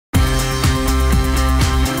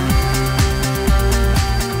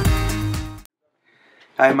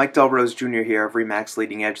Hi, Mike DelRose Jr. here of Remax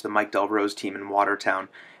Leading Edge, the Mike DelRose team in Watertown.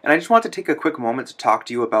 And I just want to take a quick moment to talk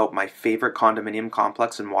to you about my favorite condominium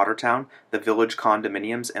complex in Watertown, the Village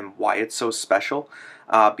Condominiums, and why it's so special.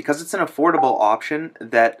 Because it's an affordable option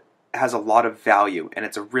that has a lot of value, and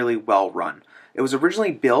it's a really well run. It was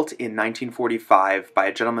originally built in 1945 by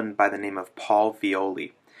a gentleman by the name of Paul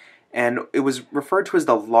Violi. And it was referred to as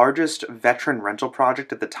the largest veteran rental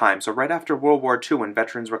project at the time. So right after World War II, when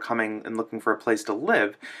veterans were coming and looking for a place to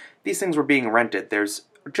live, these things were being rented. There's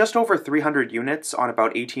just over 300 units on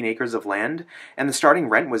about 18 acres of land, and the starting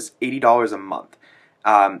rent was $80 a month.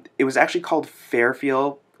 It was actually called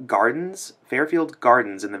Fairfield Gardens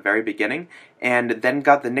in the very beginning, and then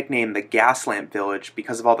got the nickname the Gas Lamp Village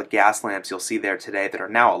because of all the gas lamps you'll see there today that are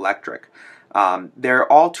now electric.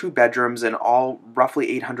 They're all 2 bedrooms and all roughly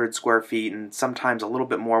 800 square feet, and sometimes a little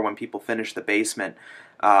bit more when people finish the basement.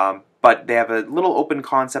 But they have a little open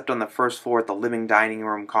concept on the first floor with the living dining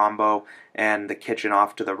room combo and the kitchen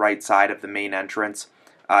off to the right side of the main entrance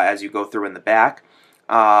as you go through in the back.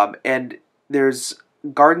 And there's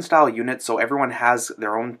garden style units, so everyone has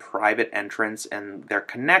their own private entrance, and they're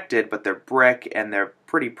connected, but they're brick and they're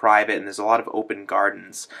pretty private, and there's a lot of open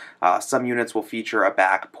gardens. Some units will feature a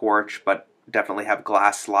back porch, but definitely have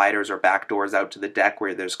glass sliders or back doors out to the deck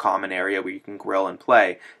where there's common area where you can grill and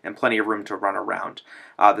play, and plenty of room to run around.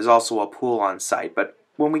 There's also a pool on site. But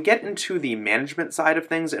when we get into the management side of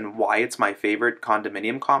things and why it's my favorite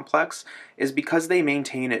condominium complex is because they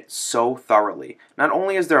maintain it so thoroughly. Not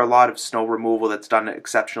only is there a lot of snow removal that's done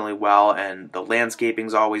exceptionally well and the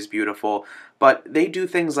landscaping's always beautiful, but they do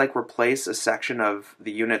things like replace a section of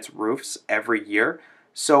the unit's roofs every year.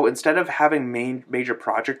 So instead of having major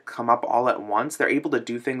projects come up all at once, they're able to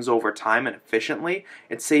do things over time and efficiently.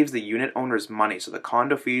 It saves the unit owners money, so the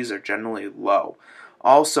condo fees are generally low.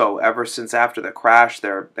 Also, ever since after the crash,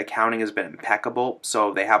 their accounting has been impeccable,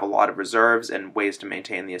 so they have a lot of reserves and ways to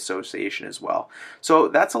maintain the association as well. So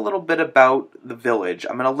that's a little bit about the Village.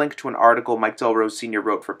 I'm going to link to an article Mike DelRose Sr.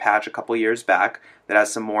 wrote for Patch a couple years back that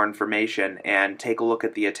has some more information, and take a look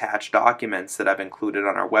at the attached documents that I've included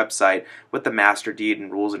on our website with the master deed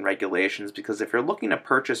and rules and regulations, because if you're looking to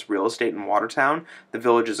purchase real estate in Watertown, the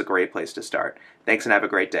Village is a great place to start. Thanks and have a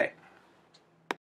great day.